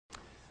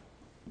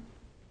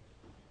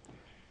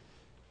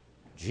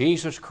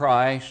Jesus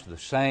Christ, the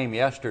same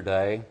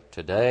yesterday,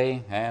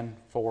 today, and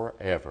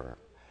forever.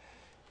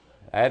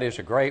 That is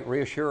a great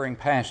reassuring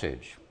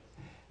passage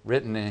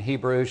written in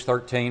Hebrews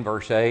 13,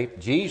 verse 8.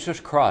 Jesus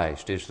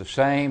Christ is the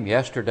same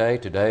yesterday,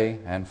 today,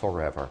 and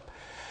forever.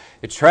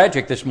 It's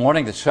tragic this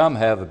morning that some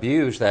have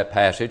abused that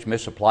passage,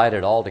 misapplied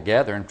it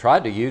altogether, and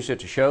tried to use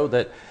it to show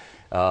that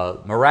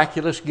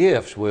miraculous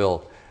gifts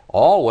will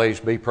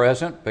always be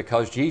present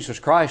because Jesus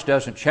Christ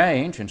doesn't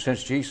change, and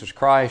since Jesus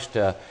Christ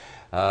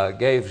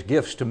gave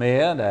gifts to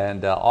men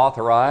and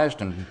authorized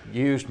and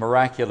used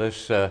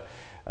miraculous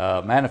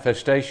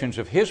manifestations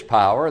of His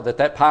power,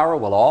 that power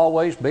will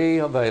always be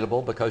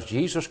available because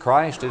Jesus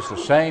Christ is the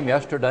same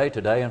yesterday,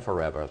 today, and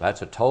forever.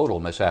 That's a total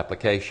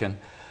misapplication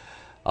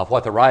of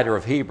what the writer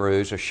of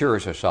Hebrews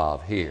assures us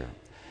of here.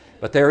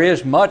 But there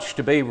is much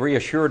to be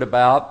reassured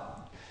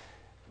about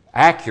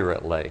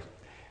accurately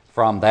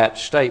from that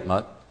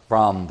statement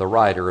from the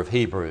writer of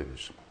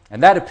Hebrews.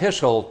 And that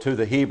epistle to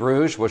the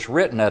Hebrews was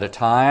written at a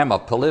time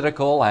of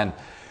political and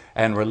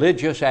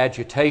religious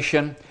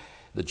agitation.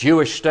 The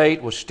Jewish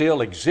state was still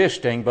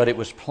existing, but it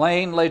was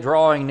plainly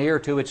drawing near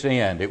to its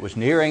end. It was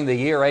nearing the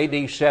year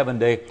AD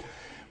 70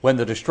 when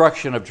the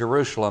destruction of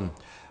Jerusalem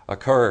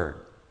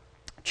occurred.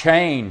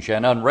 Change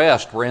and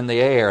unrest were in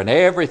the air, and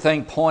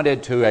everything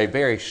pointed to a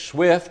very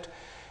swift,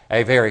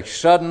 a very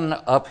sudden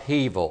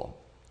upheaval.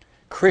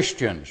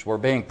 Christians were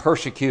being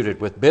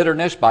persecuted with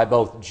bitterness by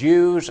both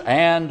Jews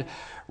and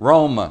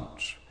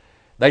Romans.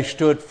 They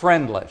stood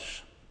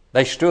friendless.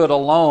 They stood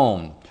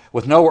alone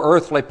with no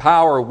earthly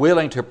power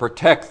willing to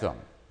protect them.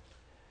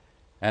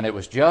 And it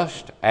was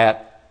just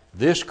at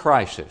this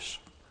crisis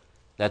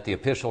that the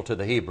epistle to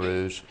the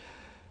Hebrews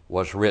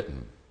was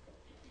written.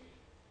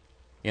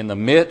 In the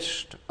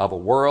midst of a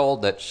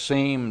world that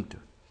seemed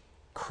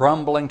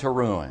crumbling to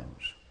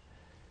ruins,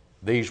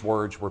 these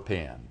words were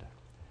penned.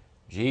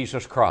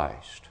 Jesus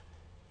Christ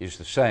is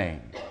the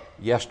same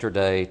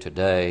yesterday,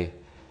 today,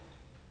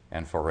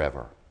 and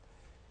forever.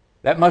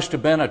 That must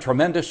have been a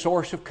tremendous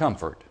source of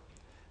comfort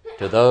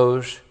to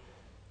those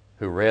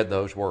who read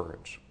those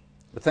words.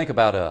 But think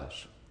about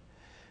us.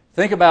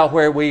 Think about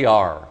where we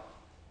are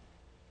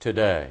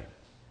today.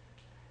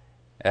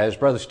 As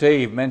Brother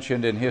Steve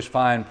mentioned in his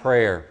fine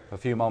prayer a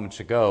few moments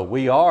ago,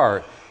 we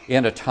are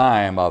in a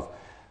time of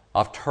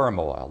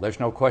turmoil. There's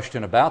no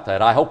question about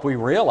that. I hope we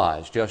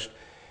realize just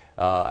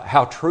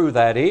how true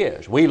that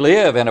is. We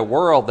live in a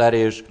world that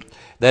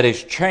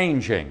is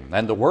changing,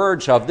 and the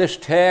words of this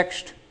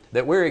text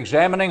that we're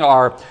examining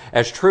are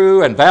as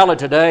true and valid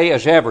today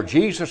as ever.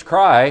 Jesus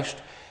Christ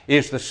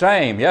is the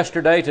same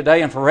yesterday,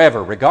 today, and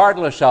forever,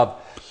 regardless of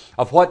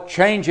what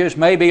changes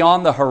may be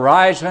on the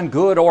horizon,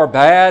 good or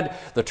bad,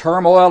 the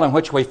turmoil in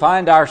which we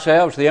find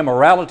ourselves, the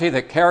immorality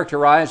that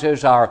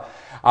characterizes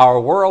our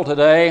world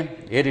today.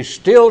 It is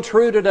still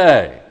true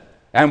today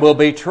and will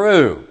be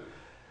true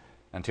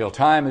until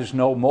time is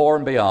no more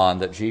and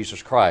beyond that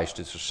Jesus Christ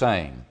is the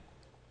same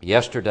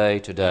yesterday,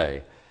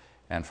 today,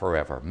 and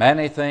forever.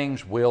 Many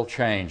things will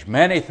change.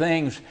 Many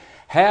things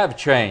have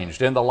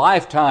changed in the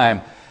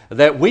lifetime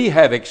that we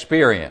have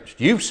experienced.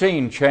 You've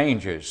seen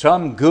changes,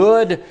 some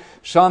good,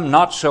 some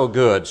not so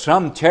good,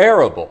 some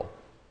terrible.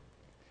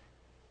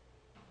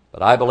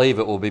 But I believe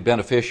it will be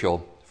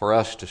beneficial for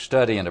us to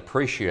study and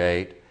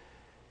appreciate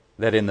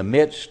that in the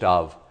midst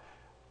of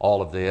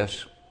all of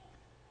this,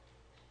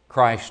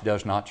 Christ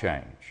does not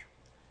change.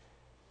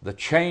 The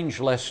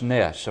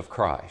changelessness of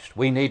Christ.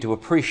 We need to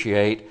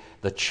appreciate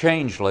the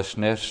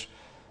changelessness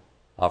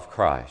of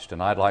Christ.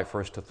 And I'd like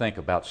for us to think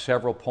about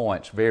several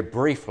points very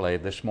briefly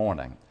this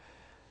morning.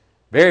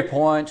 Very good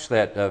points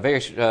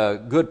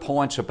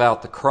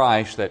about the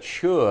Christ that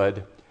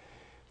should,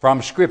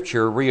 from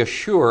Scripture,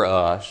 reassure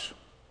us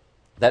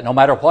that no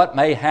matter what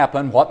may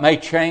happen, what may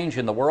change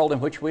in the world in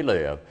which we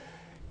live,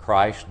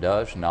 Christ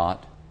does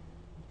not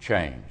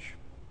change.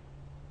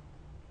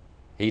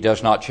 He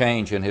does not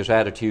change in His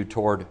attitude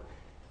toward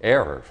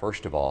error,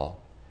 first of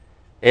all.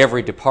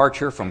 Every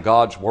departure from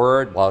God's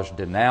Word was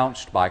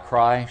denounced by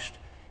Christ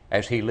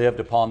as He lived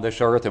upon this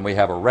earth, and we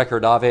have a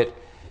record of it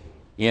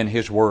in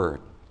His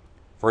Word.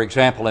 For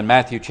example, in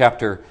Matthew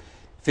chapter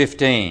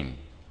 15,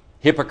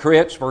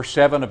 hypocrites, verse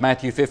 7 of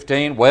Matthew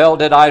 15, well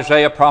did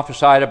Isaiah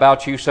prophesy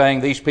about you, saying,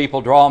 these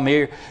people draw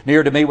near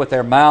to me with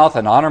their mouth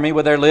and honor me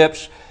with their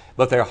lips,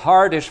 but their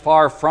heart is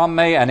far from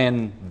me, and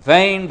in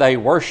vain they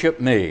worship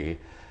me,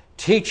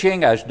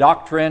 teaching as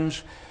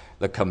doctrines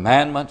the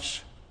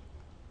commandments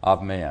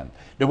of men.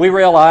 Do we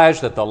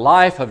realize that the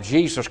life of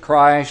Jesus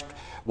Christ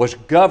was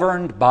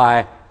governed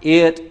by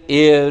it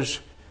is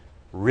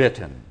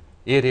written?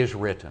 It is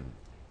written.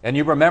 And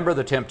you remember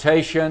the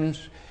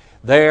temptations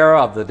there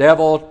of the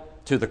devil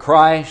to the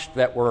Christ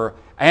that were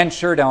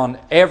answered on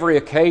every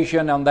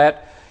occasion in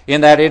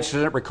that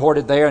incident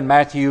recorded there in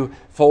Matthew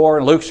 4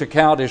 and Luke's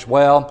account as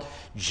well.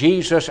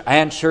 Jesus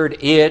answered,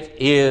 it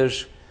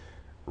is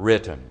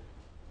written.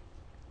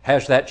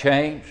 Has that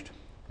changed?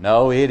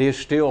 No, it is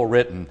still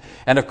written.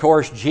 And of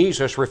course,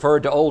 Jesus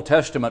referred to Old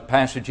Testament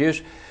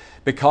passages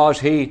because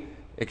He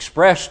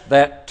expressed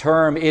that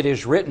term, "it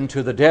is written,"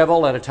 to the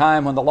devil at a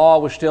time when the law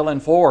was still in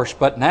force,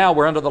 but now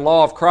we're under the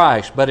law of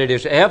Christ. But it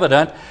is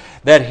evident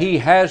that he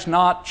has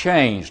not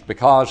changed,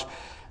 because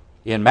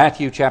in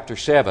Matthew chapter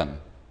 7,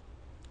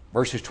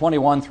 verses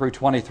 21 through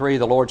 23,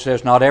 the Lord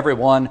says, "Not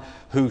everyone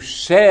who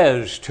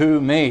says to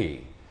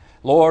me,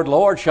 'Lord,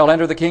 Lord,' shall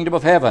enter the kingdom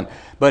of heaven,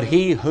 but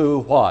he who,"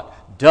 what?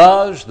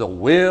 "Does the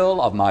will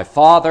of my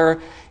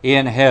Father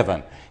in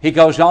heaven." He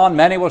goes on,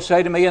 "Many will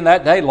say to me in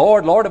that day,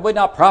 'Lord, Lord, have we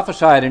not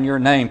prophesied in your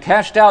name,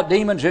 cast out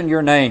demons in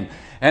your name,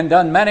 and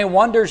done many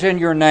wonders in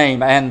your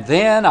name?' And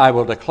then I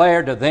will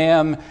declare to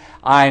them,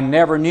 'I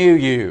never knew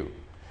you.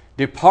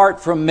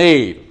 Depart from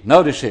me.'"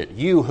 Notice it.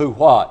 "You who"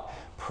 what?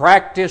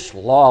 "Practice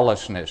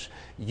lawlessness."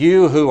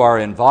 You who are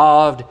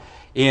involved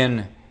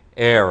in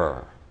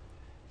error.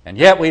 And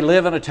yet we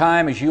live in a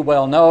time, as you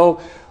well know,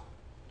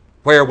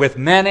 where with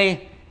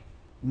many,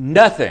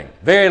 nothing,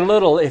 very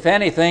little, if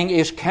anything,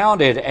 is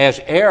counted as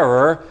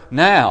error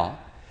now,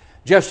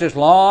 just as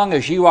long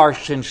as you are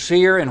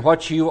sincere in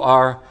what you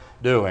are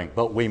doing.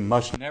 But we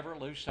must never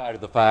lose sight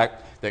of the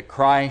fact that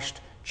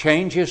Christ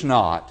changes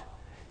not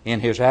in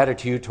his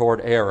attitude toward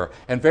error.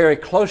 And very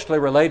closely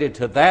related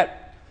to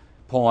that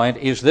point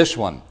is this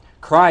one.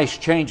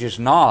 Christ changes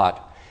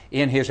not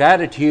in his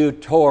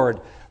attitude toward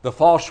the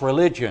false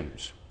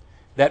religions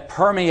that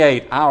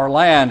permeate our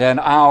land and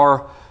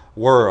our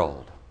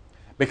world.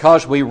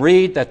 Because we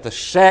read that the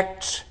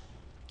sects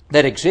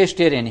that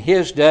existed in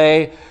his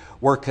day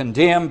were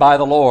condemned by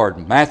the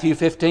Lord. Matthew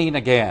 15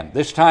 again,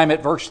 this time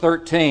at verse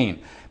 13.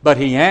 "But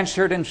he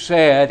answered and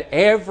said,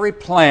 Every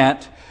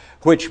plant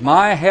which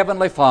my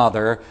heavenly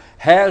Father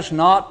has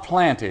not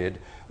planted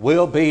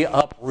will be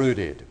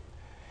uprooted."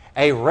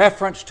 A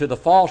reference to the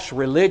false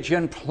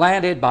religion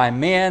planted by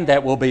men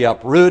that will be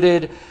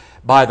uprooted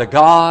by the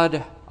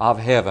God of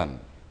heaven.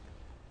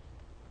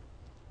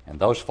 And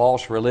those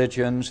false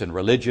religions and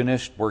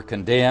religionists were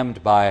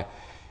condemned by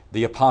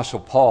the Apostle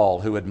Paul,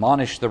 who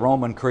admonished the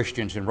Roman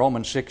Christians in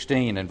Romans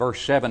 16 and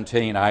verse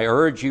 17. "I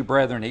urge you,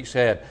 brethren," he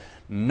said,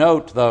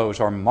 "note those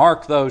or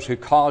mark those who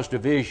cause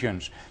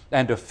divisions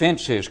and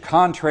offenses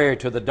contrary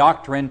to the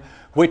doctrine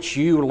which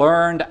you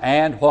learned,"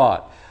 and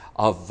what?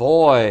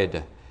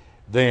 "Avoid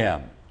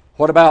them."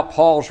 What about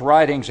Paul's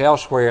writings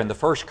elsewhere in the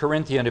 1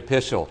 Corinthian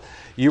epistle?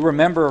 You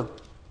remember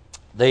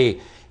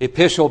the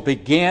epistle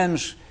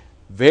begins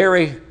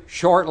very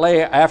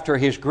shortly after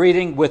his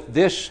greeting with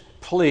this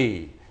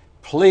plea.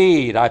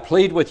 I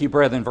plead with you,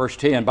 brethren," verse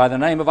 10, "by the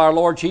name of our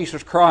Lord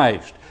Jesus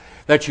Christ,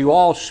 that you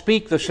all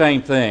speak the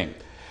same thing,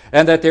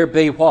 and that there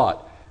be"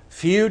 what?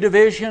 "Few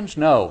divisions?"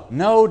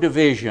 No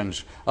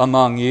divisions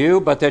among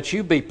you, but that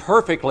you be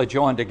perfectly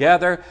joined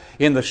together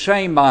in the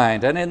same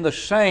mind and in the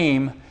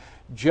same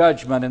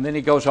judgment." And then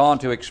he goes on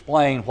to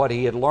explain what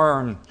he had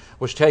learned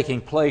was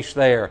taking place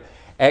there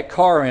at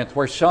Corinth,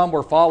 where some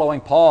were following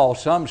Paul,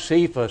 some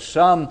Cephas,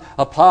 some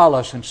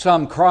Apollos, and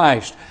some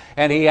Christ.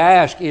 And he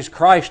asked, is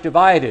Christ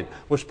divided?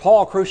 Was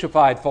Paul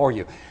crucified for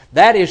you?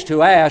 That is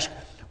to ask,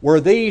 were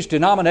these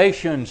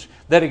denominations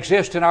that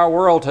exist in our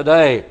world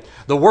today,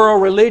 the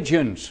world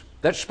religions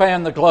that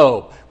span the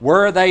globe,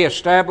 were they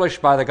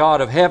established by the God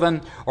of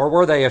heaven, or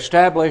were they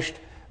established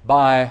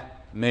by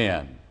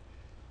men?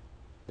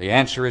 The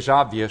answer is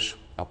obvious.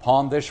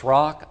 "Upon this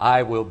rock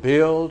I will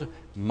build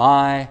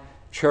my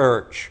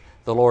church,"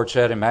 the Lord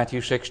said in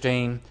Matthew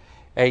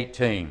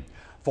 16:18.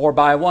 "For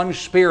by one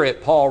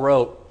Spirit," Paul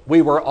wrote,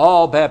 "we were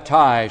all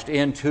baptized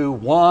into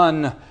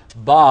one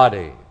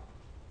body."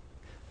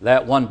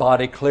 That one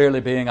body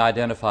clearly being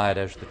identified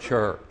as the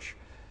church.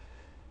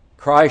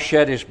 Christ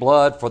shed his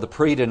blood for the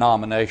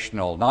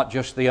pre-denominational, not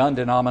just the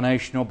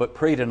undenominational, but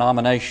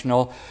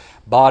pre-denominational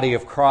body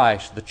of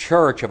Christ, the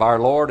church of our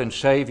Lord and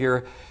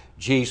Savior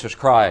Jesus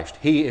Christ.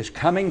 He is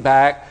coming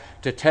back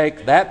to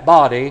take that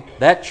body,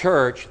 that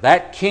church,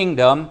 that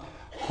kingdom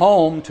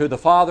home to the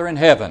Father in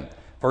heaven.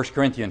 1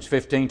 Corinthians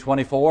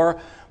 15:24,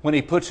 when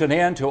he puts an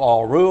end to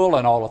all rule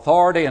and all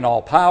authority and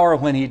all power,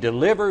 when he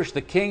delivers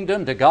the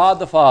kingdom to God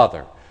the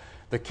Father.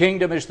 The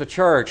kingdom is the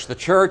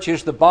church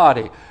is the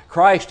body,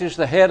 Christ is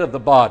the head of the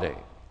body.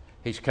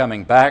 He's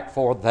coming back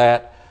for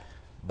that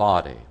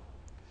body.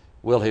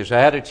 Will his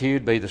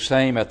attitude be the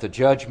same at the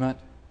judgment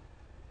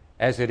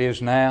as it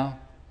is now?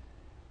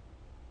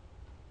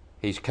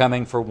 He's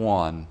coming for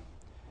one,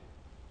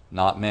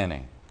 not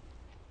many.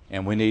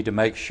 And we need to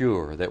make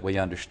sure that we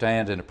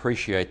understand and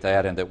appreciate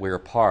that, and that we're a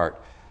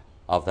part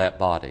of that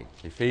body.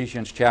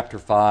 Ephesians chapter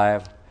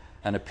 5,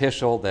 an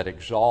epistle that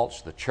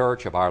exalts the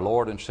church of our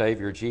Lord and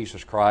Savior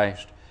Jesus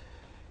Christ.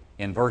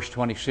 In verse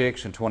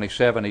 26 and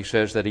 27, he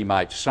says that he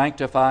might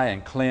sanctify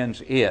and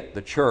cleanse it,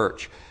 the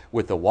church,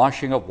 with the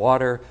washing of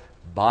water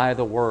by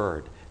the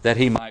word, that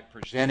he might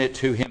present it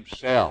to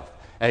himself,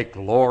 a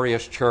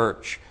glorious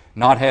church,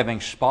 not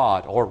having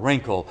spot or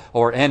wrinkle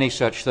or any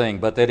such thing,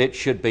 but that it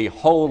should be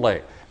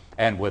holy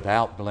and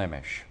without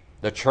blemish.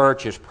 The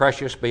church is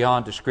precious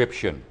beyond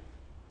description,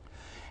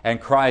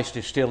 and Christ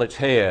is still its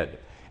head,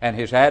 and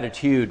his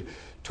attitude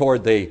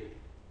toward the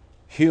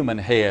human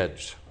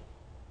heads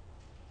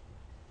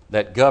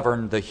that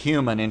govern the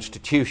human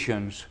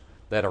institutions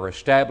that are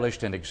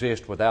established and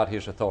exist without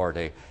His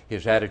authority,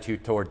 His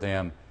attitude toward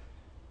them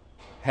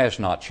has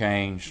not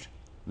changed,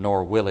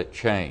 nor will it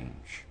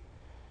change.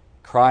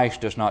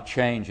 Christ does not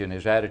change in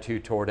His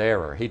attitude toward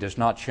error. He does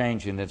not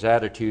change in His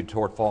attitude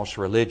toward false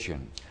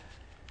religion.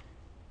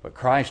 But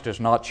Christ does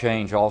not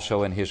change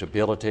also in His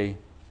ability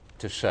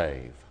to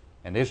save.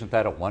 And isn't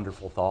that a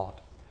wonderful thought?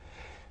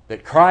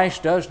 That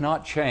Christ does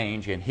not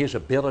change in His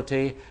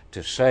ability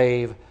to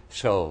save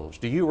souls.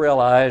 Do you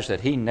realize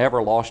that He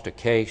never lost a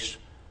case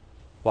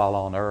while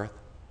on earth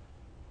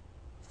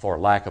for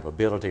lack of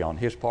ability on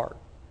His part?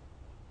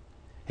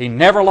 He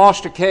never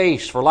lost a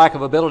case for lack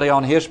of ability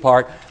on His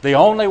part. The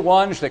only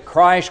ones that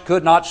Christ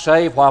could not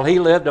save while He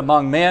lived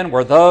among men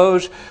were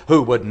those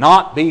who would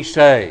not be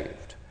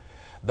saved,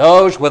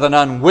 those with an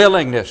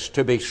unwillingness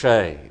to be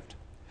saved.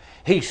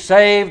 He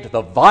saved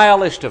the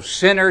vilest of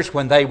sinners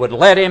when they would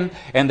let Him,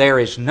 and there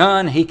is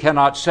none He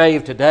cannot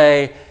save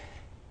today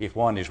if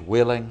one is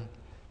willing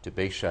to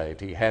be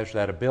saved. He has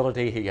that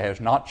ability. He has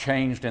not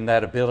changed in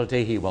that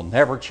ability. He will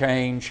never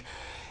change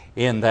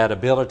in that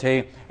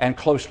ability. And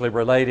closely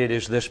related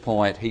is this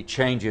point: He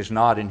changes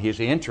not in His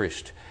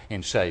interest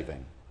in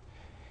saving.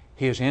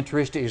 His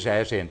interest is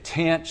as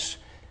intense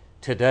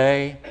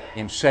today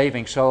in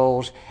saving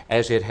souls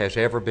as it has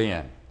ever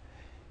been.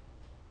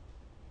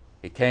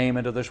 He came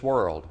into this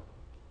world,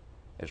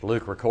 as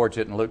Luke records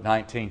it in Luke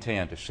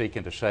 19:10, to seek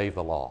and to save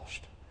the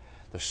lost.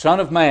 The Son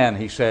of Man,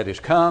 He said, is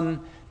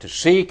come to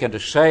seek and to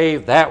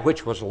save that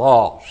which was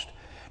lost.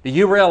 Do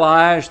you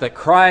realize that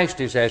Christ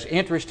is as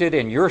interested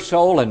in your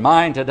soul and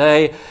mine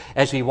today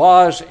as He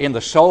was in the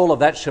soul of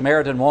that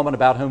Samaritan woman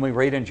about whom we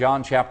read in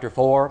John chapter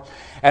 4?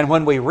 And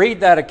when we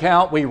read that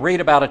account, we read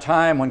about a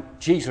time when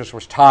Jesus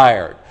was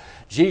tired,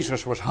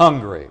 Jesus was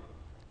hungry,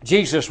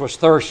 Jesus was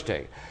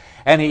thirsty,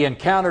 and He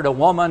encountered a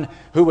woman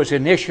who was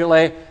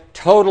initially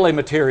totally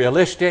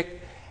materialistic,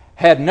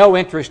 had no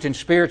interest in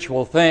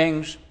spiritual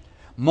things,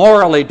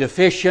 morally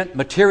deficient,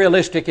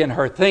 materialistic in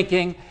her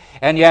thinking,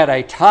 and yet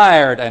a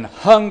tired and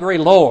hungry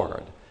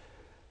Lord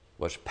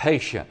was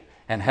patient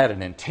and had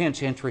an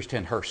intense interest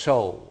in her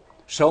soul,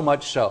 so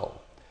much so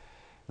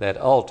that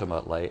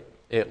ultimately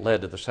it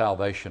led to the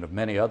salvation of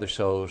many other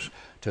souls,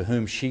 to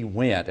whom she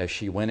went as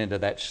she went into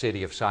that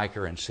city of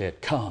Sychar and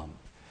said, "Come,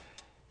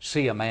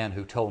 see a man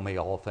who told me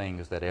all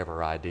things that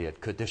ever I did.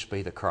 Could this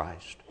be the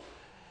Christ?"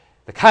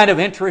 The kind of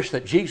interest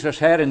that Jesus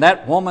had in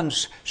that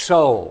woman's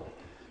soul,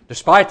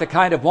 despite the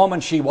kind of woman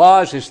she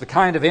was, is the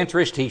kind of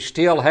interest He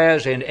still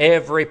has in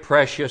every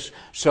precious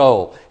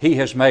soul. He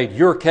has made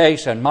your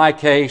case and my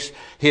case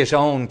His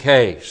own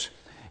case.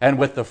 And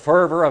with the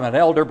fervor of an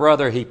elder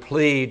brother, He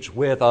pleads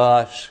with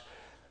us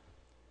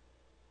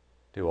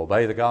to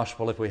obey the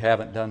gospel if we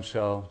haven't done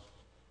so.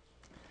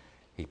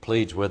 He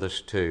pleads with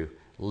us to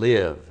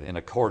live in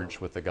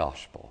accordance with the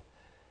gospel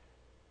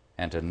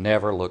and to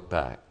never look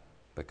back,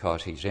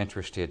 because He's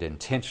interested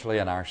intensely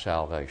in our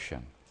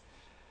salvation.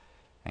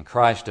 And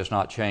Christ does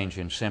not change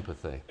in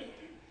sympathy.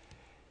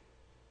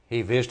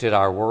 He visited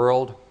our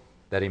world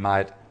that He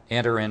might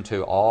enter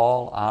into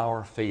all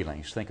our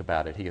feelings. Think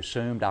about it. He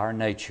assumed our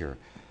nature.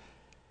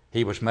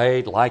 He was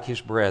made like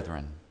His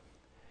brethren.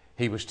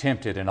 He was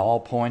tempted in all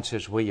points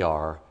as we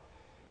are,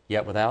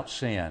 yet without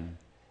sin,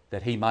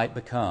 that He might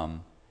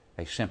become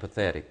a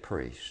sympathetic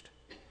priest.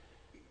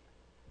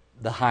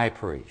 The high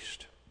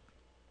priest,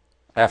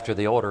 after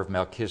the order of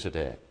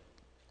Melchizedek,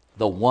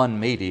 the one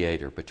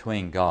mediator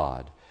between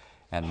God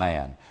and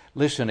man.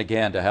 Listen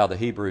again to how the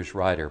Hebrews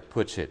writer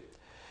puts it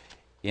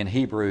in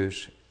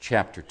Hebrews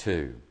chapter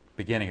 2,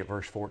 beginning at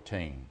verse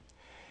 14.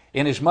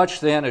 "Inasmuch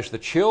then as the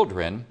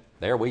children,"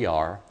 there we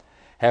are,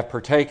 "have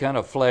partaken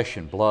of flesh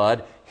and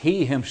blood,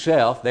 He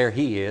Himself," there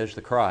He is,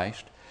 the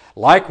Christ,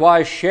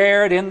 "likewise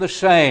shared in the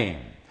same,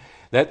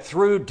 that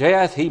through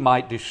death He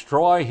might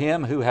destroy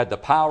him who had the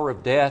power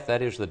of death,"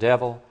 that is the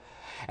devil,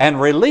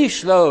 "and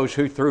release those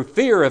who through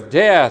fear of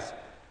death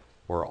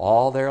were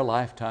all their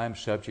lifetime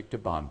subject to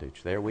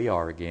bondage." There we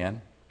are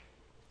again.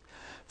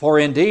 "For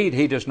indeed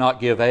He does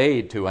not give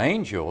aid to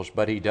angels,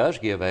 but He does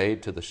give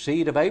aid to the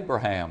seed of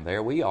Abraham."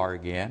 There we are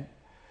again.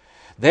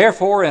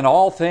 "Therefore in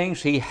all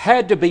things He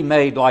had to be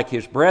made like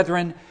His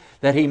brethren,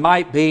 that He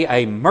might be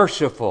a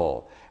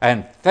merciful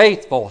and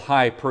faithful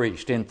high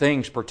priest in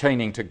things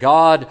pertaining to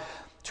God,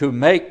 to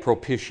make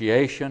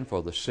propitiation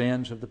for the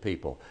sins of the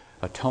people."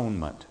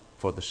 Atonement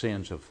for the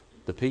sins of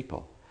the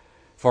people.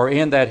 "For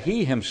in that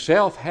He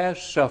Himself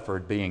has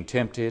suffered being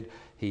tempted,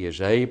 He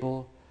is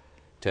able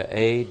to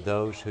aid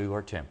those who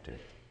are tempted."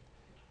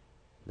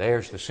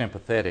 There's the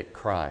sympathetic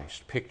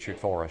Christ pictured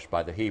for us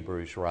by the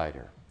Hebrews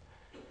writer,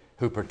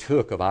 who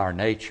partook of our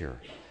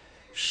nature,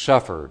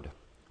 suffered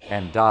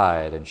and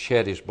died and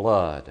shed His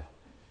blood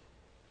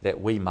that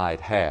we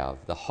might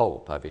have the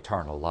hope of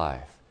eternal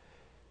life.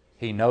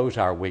 He knows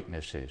our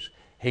weaknesses.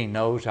 He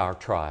knows our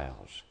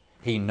trials.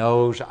 He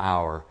knows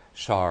our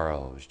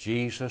sorrows.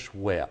 Jesus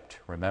wept,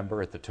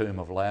 remember, at the tomb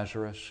of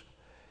Lazarus?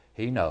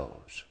 He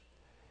knows.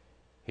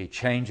 He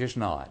changes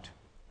not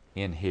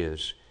in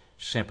His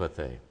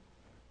sympathy,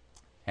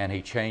 and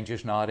He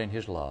changes not in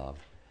His love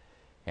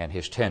and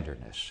His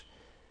tenderness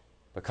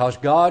Because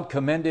God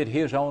commended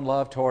His own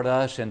love toward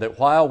us, in that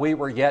while we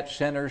were yet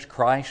sinners,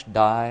 Christ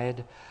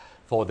died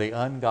for the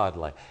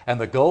ungodly. And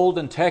the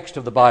golden text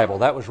of the Bible,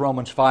 that was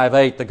Romans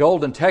 5:8. The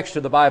golden text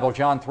of the Bible,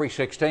 John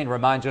 3:16,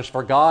 reminds us,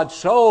 for God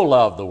so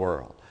loved the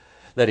world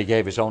that He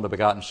gave His only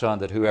begotten Son,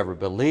 that whoever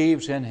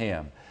believes in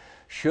Him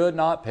should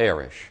not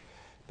perish,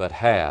 but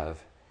have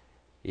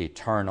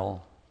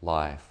eternal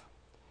life.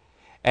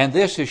 And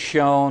this is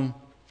shown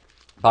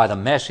by the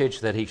message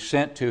that He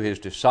sent to His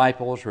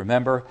disciples.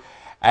 Remember,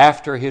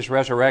 after His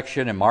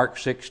resurrection in Mark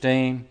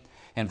 16,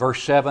 in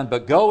verse 7,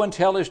 but go and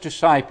tell His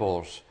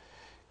disciples,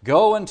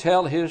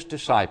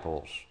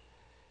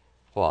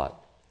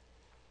 what?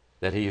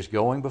 That He is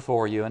going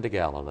before you into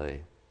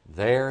Galilee.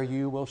 There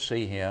you will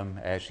see Him,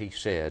 as He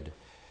said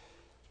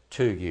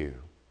to you.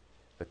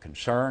 The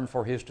concern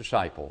for His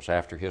disciples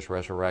after His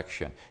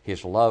resurrection,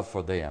 His love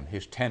for them,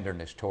 His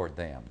tenderness toward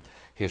them,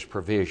 His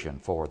provision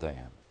for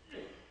them.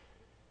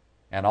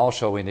 And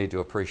also we need to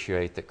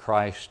appreciate that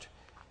Christ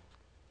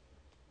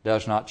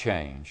does not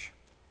change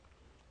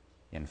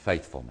in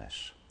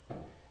faithfulness.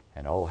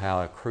 And oh,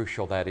 how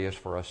crucial that is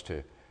for us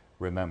to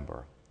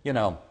remember. You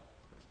know,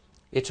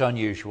 it's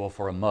unusual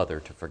for a mother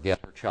to forget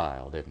her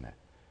child, isn't it?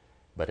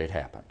 But it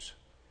happens.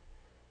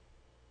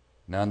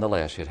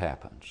 Nonetheless, it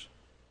happens.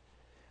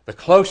 The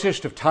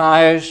closest of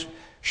ties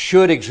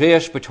should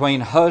exist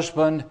between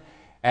husband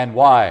and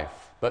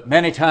wife, but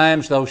many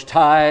times those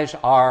ties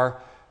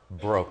are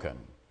broken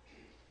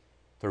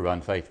through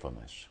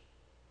unfaithfulness.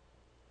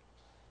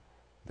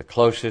 The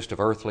closest of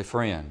earthly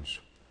friends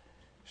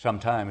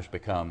sometimes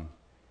become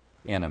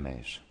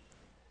enemies.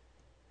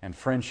 And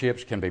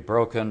friendships can be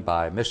broken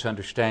by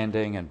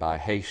misunderstanding and by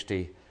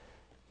hasty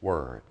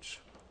words.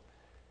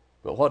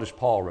 But what does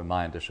Paul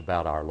remind us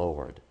about our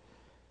Lord?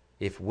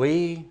 If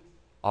we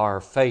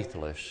are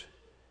faithless,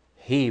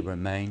 He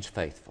remains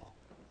faithful.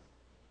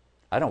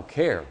 I don't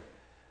care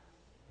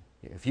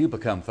if you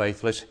become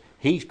faithless,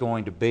 He's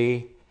going to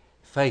be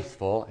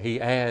faithful.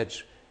 He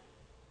adds,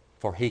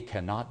 for He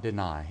cannot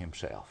deny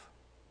Himself.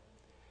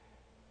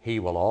 He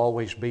will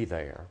always be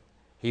there.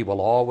 He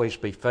will always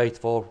be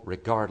faithful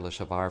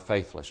regardless of our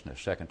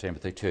faithlessness. 2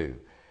 Timothy 2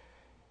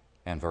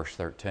 and verse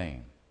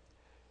 13.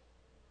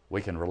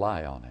 We can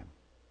rely on Him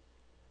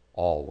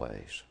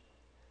always.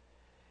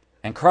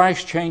 And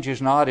Christ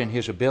changes not in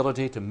His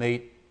ability to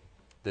meet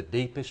the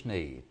deepest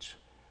needs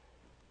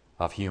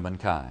of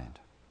humankind.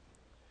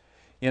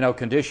 You know,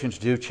 conditions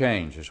do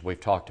change, as we've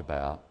talked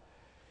about,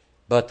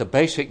 but the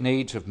basic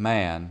needs of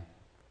man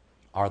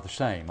are the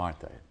same, aren't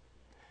they?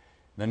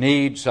 The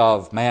needs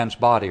of man's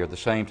body are the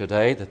same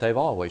today that they've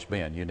always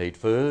been. You need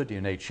food,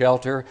 you need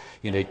shelter,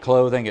 you need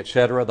clothing,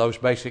 etc. Those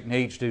basic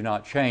needs do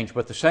not change.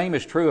 But the same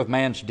is true of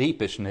man's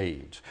deepest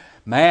needs.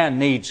 Man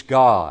needs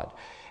God,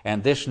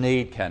 and this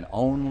need can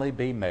only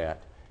be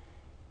met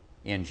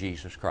in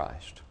Jesus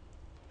Christ.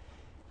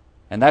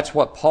 And that's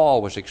what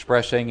Paul was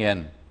expressing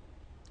in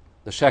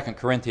the 2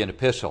 Corinthian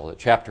epistle,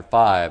 chapter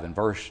 5 and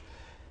verse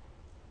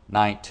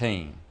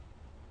 19,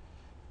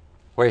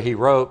 where he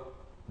wrote,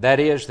 that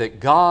is,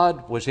 that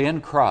God was in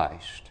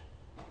Christ,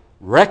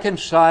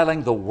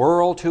 reconciling the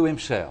world to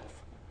Himself,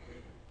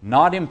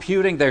 not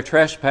imputing their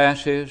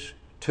trespasses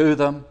to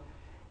them,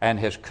 and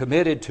has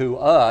committed to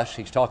us,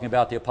 he's talking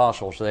about the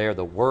apostles there,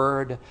 the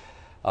word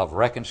of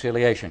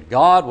reconciliation.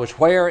 God was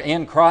where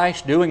in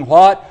Christ doing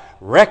what?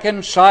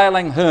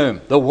 Reconciling whom?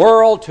 The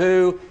world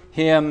to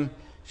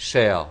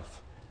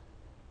Himself,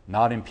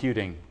 not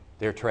imputing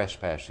their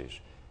trespasses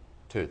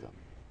to them.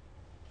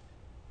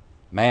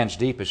 Man's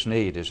deepest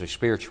need is a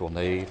spiritual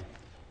need,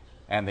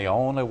 and the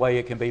only way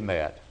it can be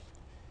met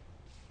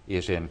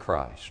is in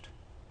Christ.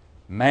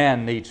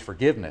 Man needs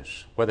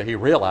forgiveness, whether he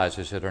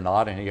realizes it or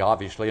not, and he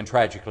obviously and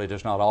tragically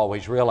does not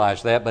always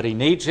realize that, but he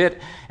needs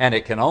it, and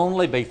it can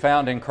only be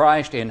found in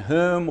Christ, in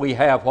whom we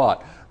have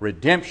what?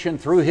 Redemption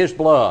through His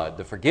blood,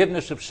 the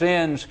forgiveness of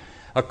sins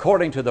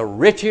according to the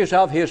riches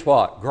of His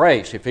what?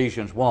 Grace,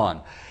 Ephesians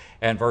 1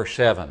 and verse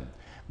 7.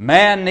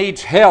 Man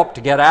needs help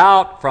to get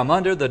out from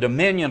under the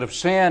dominion of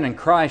sin, and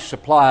Christ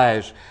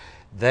supplies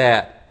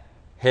that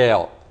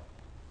help.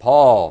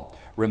 Paul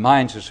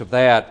reminds us of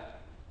that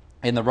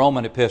in the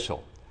Roman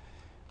epistle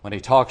when he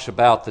talks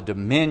about the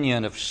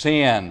dominion of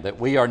sin that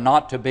we are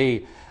not to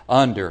be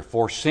under.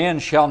 For sin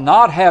shall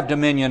not have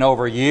dominion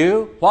over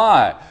you.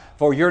 Why?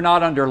 For you're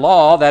not under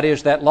law, that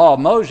is, that law of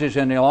Moses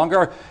any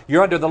longer.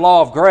 You're under the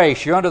law of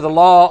grace. You're under the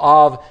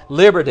law of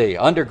liberty,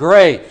 under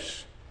grace.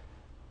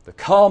 The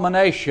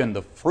culmination,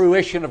 the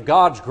fruition of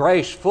God's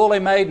grace fully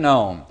made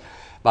known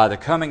by the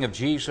coming of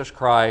Jesus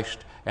Christ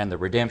and the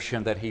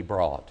redemption that He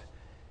brought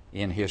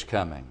in His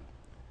coming.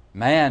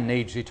 Man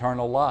needs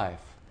eternal life.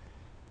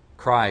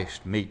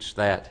 Christ meets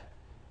that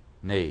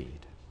need.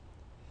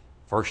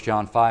 1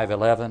 John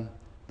 5:11,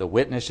 the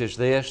witness is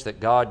this, that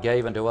God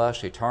gave unto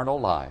us eternal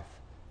life,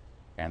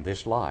 and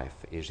this life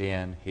is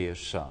in His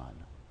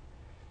Son.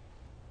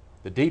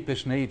 The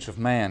deepest needs of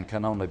man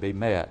can only be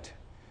met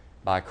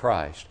by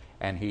Christ.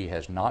 And He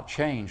has not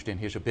changed in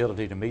His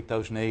ability to meet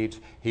those needs.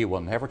 He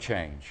will never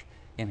change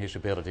in His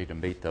ability to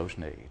meet those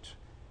needs.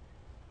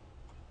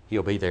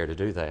 He'll be there to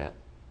do that.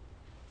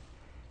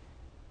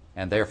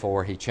 And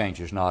therefore, He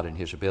changes not in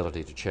His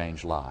ability to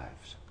change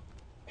lives.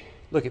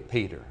 Look at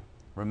Peter.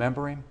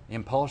 Remember him?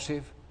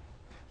 Impulsive,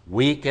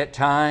 weak at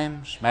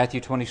times.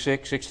 Matthew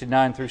 26,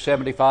 69 through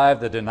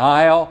 75, the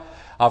denial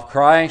of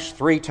Christ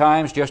 3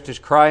 times, just as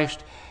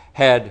Christ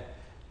had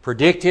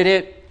predicted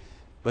it.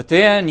 But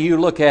then you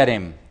look at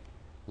him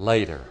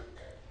later.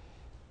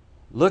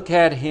 Look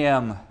at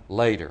him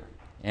later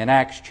in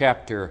Acts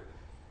chapter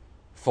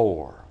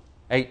 4,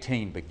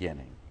 18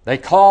 beginning. They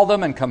called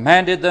them and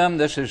commanded them.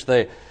 This is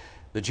the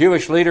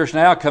Jewish leaders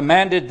now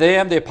commanded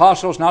them, the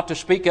apostles, not to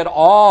speak at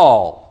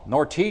all,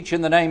 nor teach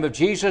in the name of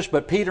Jesus.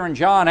 But Peter and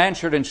John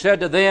answered and said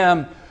to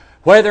them,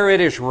 whether it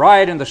is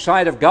right in the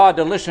sight of God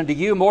to listen to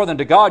you more than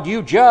to God,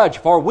 you judge,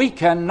 for we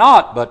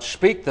cannot but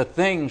speak the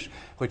things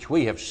which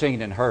we have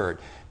seen and heard.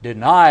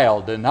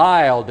 Denial,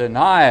 denial,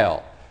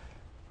 denial.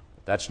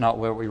 That's not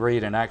what we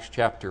read in Acts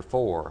chapter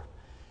 4,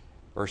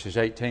 verses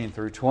 18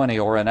 through 20,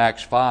 or in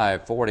Acts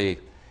 5, 40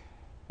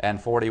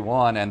 and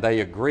 41. And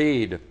they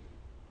agreed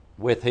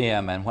with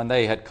him, and when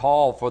they had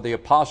called for the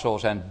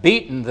apostles and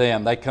beaten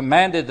them, they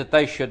commanded that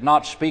they should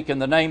not speak in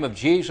the name of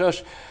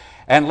Jesus,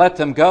 and let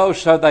them go.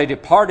 So they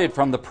departed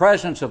from the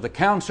presence of the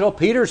council.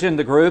 Peter's in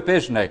the group,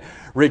 isn't he?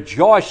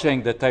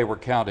 Rejoicing that they were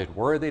counted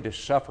worthy to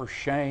suffer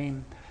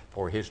shame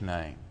for His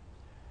name.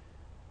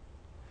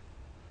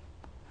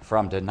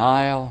 From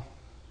denial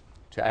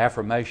to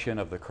affirmation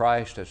of the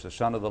Christ as the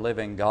Son of the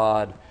living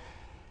God,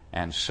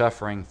 and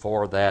suffering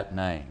for that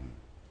name.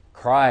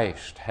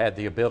 Christ had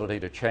the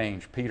ability to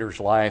change Peter's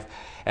life,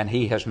 and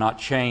He has not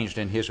changed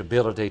in His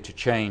ability to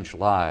change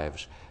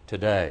lives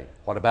today.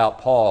 What about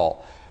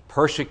Paul?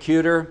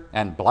 Persecutor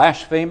and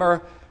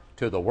blasphemer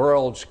to the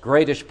world's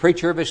greatest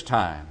preacher of his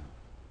time.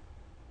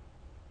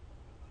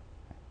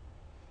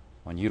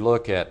 When you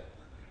look at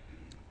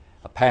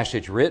a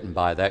passage written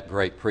by that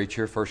great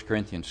preacher, 1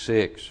 Corinthians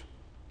 6,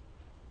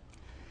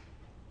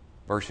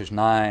 verses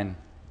 9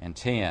 and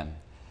 10,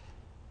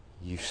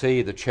 you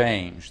see the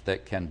change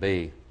that can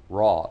be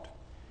wrought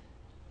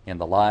in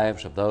the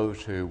lives of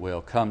those who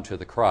will come to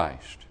the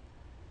Christ.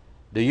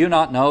 Do you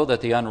not know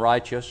that the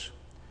unrighteous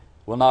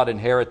will not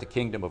inherit the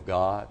kingdom of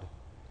God?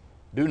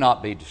 Do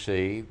not be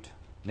deceived.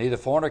 Neither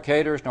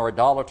fornicators, nor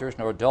idolaters,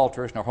 nor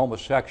adulterers, nor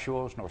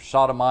homosexuals, nor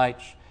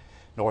sodomites,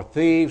 nor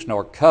thieves,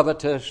 nor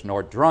covetous,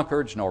 nor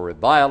drunkards, nor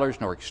revilers,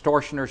 nor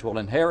extortioners will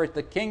inherit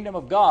the kingdom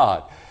of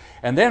God.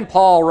 And then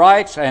Paul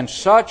writes, and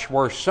such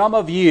were some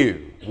of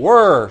you.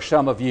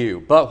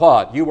 But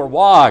what? You were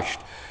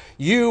washed.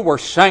 You were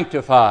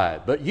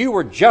sanctified. But you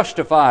were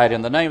justified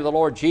in the name of the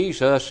Lord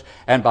Jesus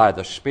and by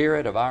the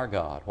Spirit of our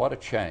God. What a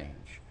change.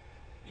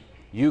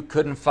 You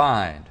couldn't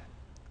find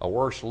a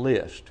worse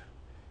list,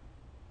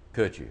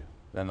 could you,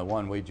 than the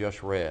one we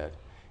just read.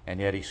 And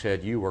yet he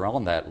said, you were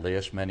on that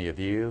list, many of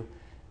you,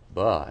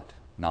 but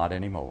not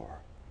anymore.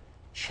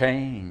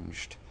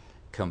 Changed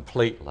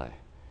completely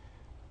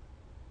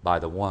by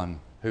the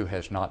one who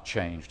has not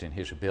changed in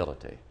His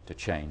ability to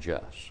change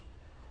us.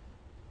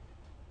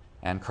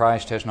 And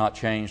Christ has not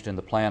changed in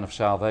the plan of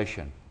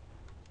salvation.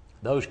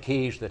 Those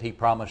keys that He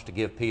promised to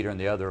give Peter and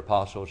the other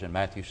apostles in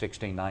Matthew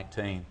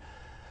 16:19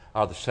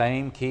 are the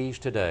same keys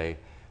today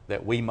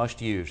that we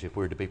must use if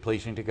we're to be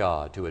pleasing to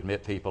God, to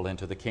admit people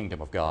into the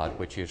kingdom of God,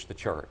 which is the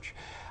church.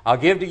 I'll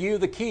give to you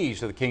the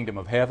keys of the kingdom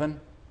of heaven,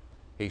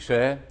 He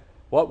said.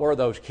 What were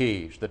those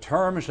keys? The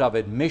terms of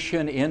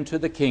admission into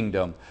the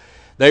kingdom.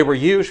 They were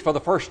used for the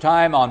first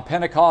time on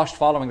Pentecost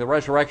following the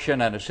resurrection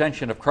and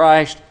ascension of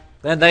Christ.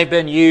 Then they've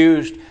been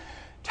used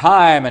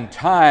time and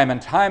time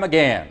and time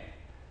again.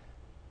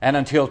 And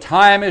until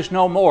time is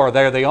no more,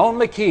 they're the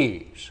only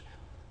keys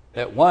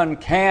that one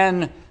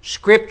can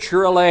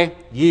scripturally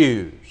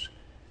use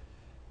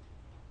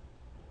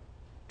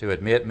to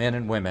admit men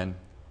and women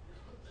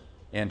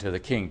into the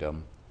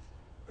kingdom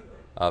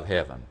of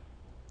heaven.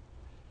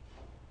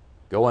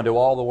 Go into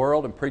all the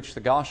world and preach the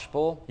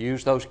gospel.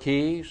 Use those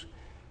keys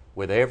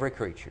with every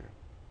creature.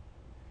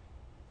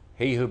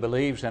 He who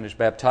believes and is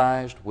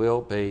baptized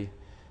will be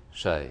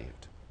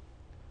saved.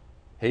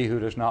 He who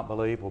does not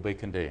believe will be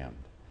condemned.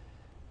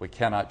 We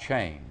cannot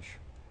change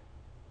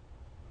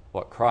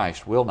what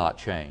Christ will not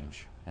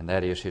change, and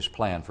that is His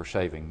plan for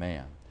saving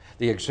men.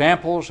 The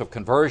examples of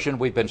conversion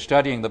we've been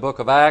studying the book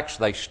of Acts,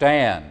 they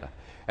stand.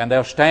 And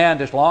they'll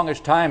stand as long as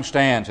time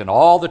stands. And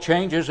all the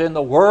changes in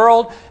the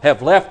world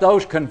have left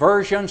those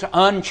conversions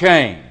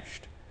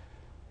unchanged.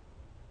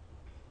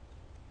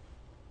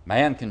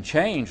 Man can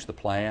change the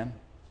plan,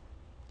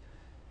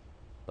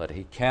 but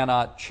he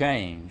cannot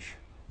change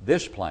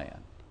this plan.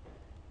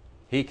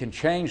 He can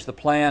change the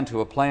plan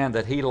to a plan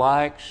that he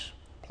likes,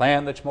 a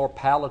plan that's more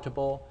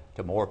palatable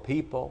to more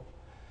people,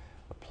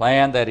 a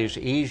plan that is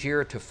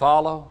easier to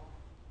follow,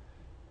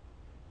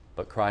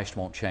 but Christ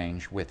won't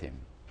change with him.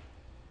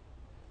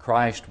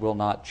 Christ will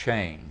not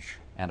change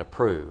and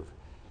approve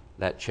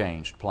that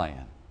changed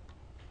plan,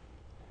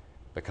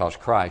 because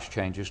Christ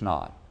changes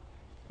not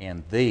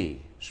in the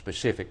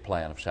specific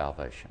plan of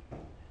salvation.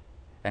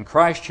 And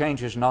Christ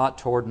changes not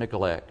toward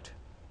neglect.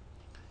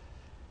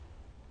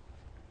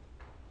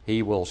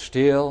 He will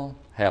still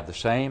have the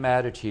same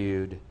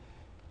attitude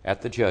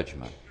at the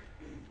judgment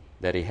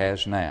that He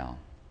has now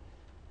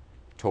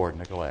toward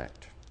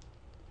neglect.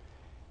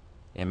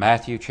 In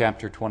Matthew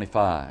chapter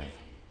 25,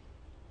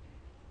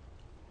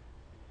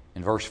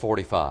 in verse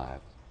 45,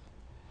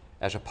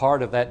 as a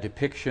part of that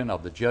depiction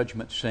of the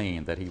judgment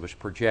scene that He was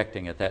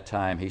projecting at that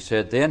time, He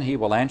said, "Then He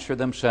will answer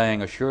them,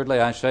 saying, Assuredly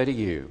I say to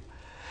you,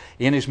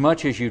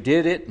 inasmuch as you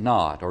did it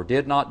not, or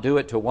did not do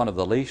it to one of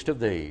the least of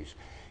these,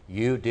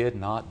 you did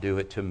not do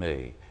it to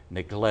me."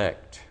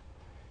 Neglect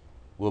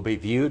will be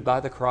viewed by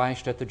the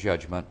Christ at the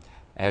judgment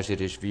as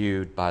it is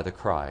viewed by the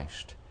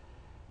Christ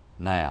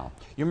now.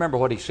 You remember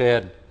what He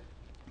said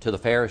to the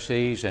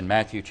Pharisees in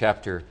Matthew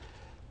chapter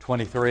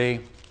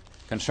 23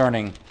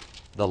 concerning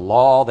the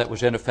law that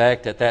was in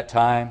effect at that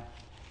time?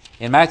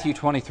 In Matthew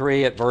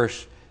 23 at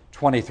verse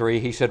 23,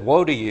 He said,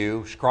 "Woe to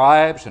you,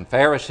 scribes and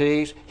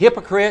Pharisees,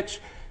 hypocrites!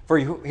 For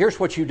here's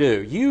what you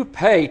do. You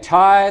pay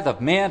tithe of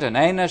mint and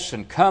anise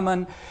and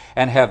cumin,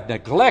 and have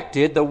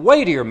neglected the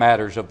weightier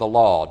matters of the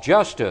law,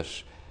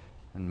 justice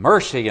and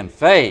mercy and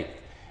faith."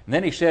 And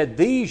then He said,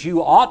 "These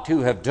you ought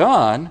to have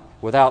done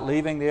without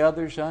leaving the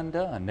others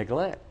undone."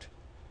 Neglect.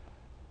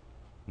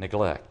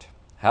 Neglect.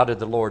 How did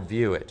the Lord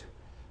view it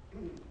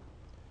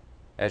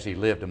as He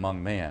lived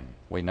among men?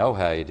 We know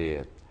how He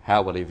did.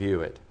 How will He view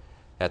it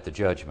at the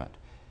judgment?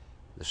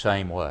 The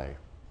same way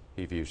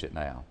He views it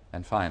now.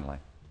 And finally,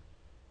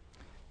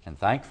 and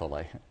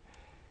thankfully,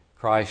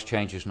 Christ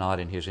changes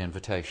not in His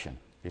invitation.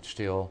 It's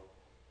still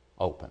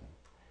open.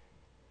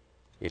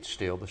 It's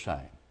still the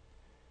same.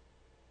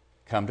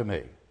 "Come to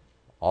me,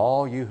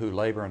 all you who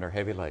labor and are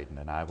heavy laden,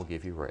 and I will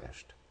give you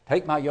rest.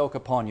 Take my yoke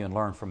upon you and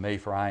learn from me,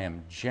 for I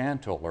am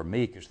gentle," or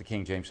meek, as the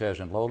King James says,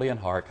 "and lowly in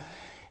heart,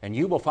 and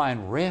you will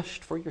find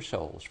rest for your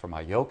souls. For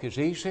my yoke is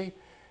easy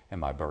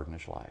and my burden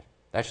is light."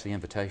 That's the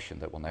invitation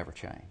that will never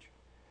change.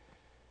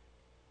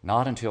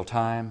 Not until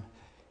time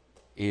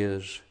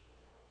is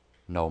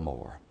no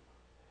more.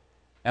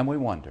 And we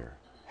wonder,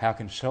 how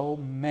can so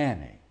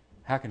many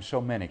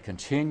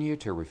continue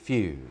to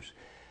refuse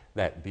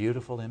that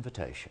beautiful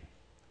invitation,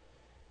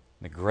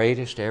 the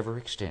greatest ever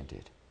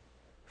extended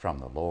from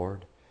the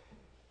Lord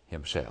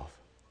Himself?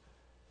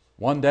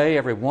 One day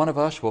every one of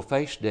us will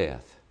face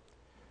death,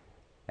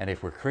 and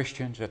if we're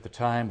Christians at the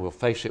time, we'll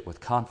face it with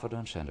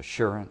confidence and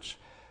assurance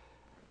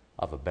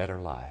of a better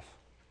life.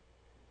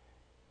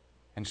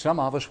 And some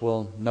of us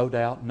will no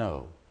doubt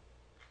know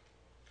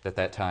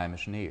that time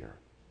is near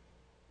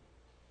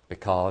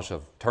because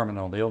of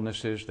terminal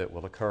illnesses that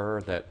will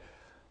occur that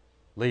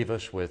leave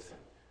us with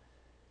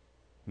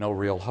no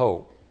real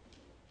hope.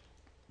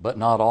 But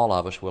not all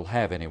of us will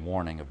have any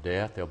warning of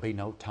death. There'll be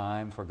no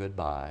time for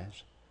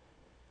goodbyes,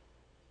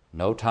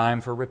 no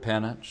time for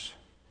repentance,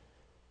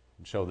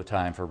 and so the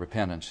time for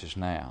repentance is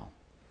now.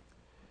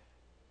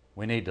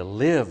 We need to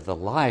live the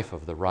life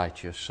of the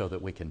righteous so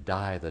that we can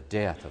die the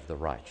death of the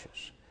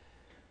righteous,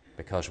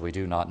 because we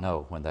do not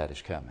know when that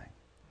is coming.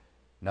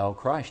 No,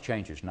 Christ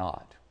changes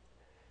not.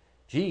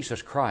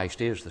 Jesus Christ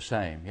is the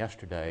same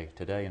yesterday,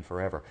 today, and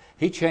forever.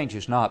 He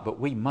changes not, but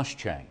we must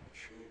change.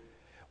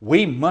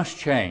 We must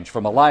change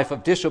from a life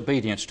of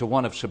disobedience to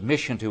one of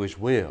submission to His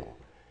will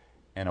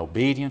and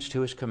obedience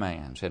to His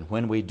commands. And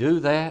when we do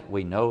that,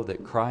 we know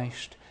that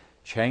Christ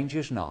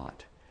changes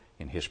not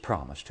in His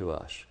promise to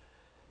us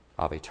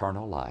of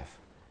eternal life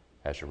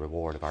as a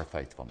reward of our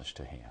faithfulness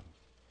to Him.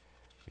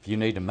 If you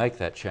need to make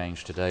that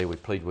change today, we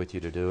plead with you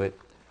to do it,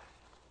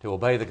 to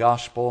obey the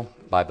gospel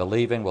by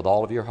believing with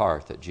all of your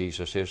heart that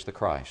Jesus is the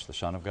Christ, the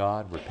Son of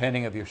God,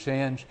 repenting of your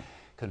sins,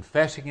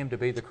 confessing Him to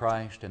be the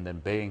Christ, and then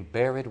being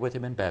buried with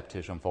Him in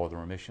baptism for the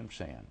remission of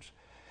sins.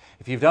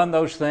 If you've done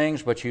those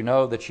things, but you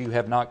know that you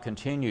have not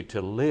continued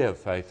to live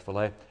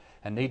faithfully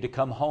and need to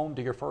come home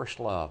to your first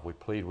love, we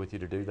plead with you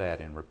to do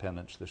that in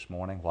repentance this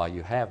morning while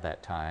you have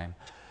that time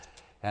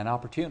and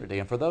opportunity.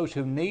 And for those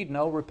who need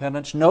no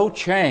repentance, no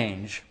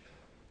change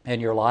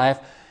in your life,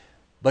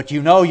 but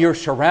you know you're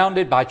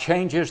surrounded by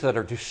changes that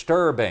are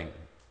disturbing,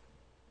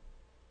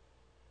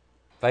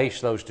 face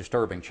those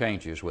disturbing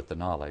changes with the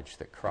knowledge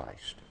that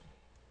Christ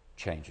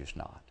changes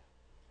not.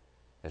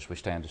 As we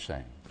stand to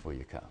sing, will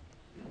you come?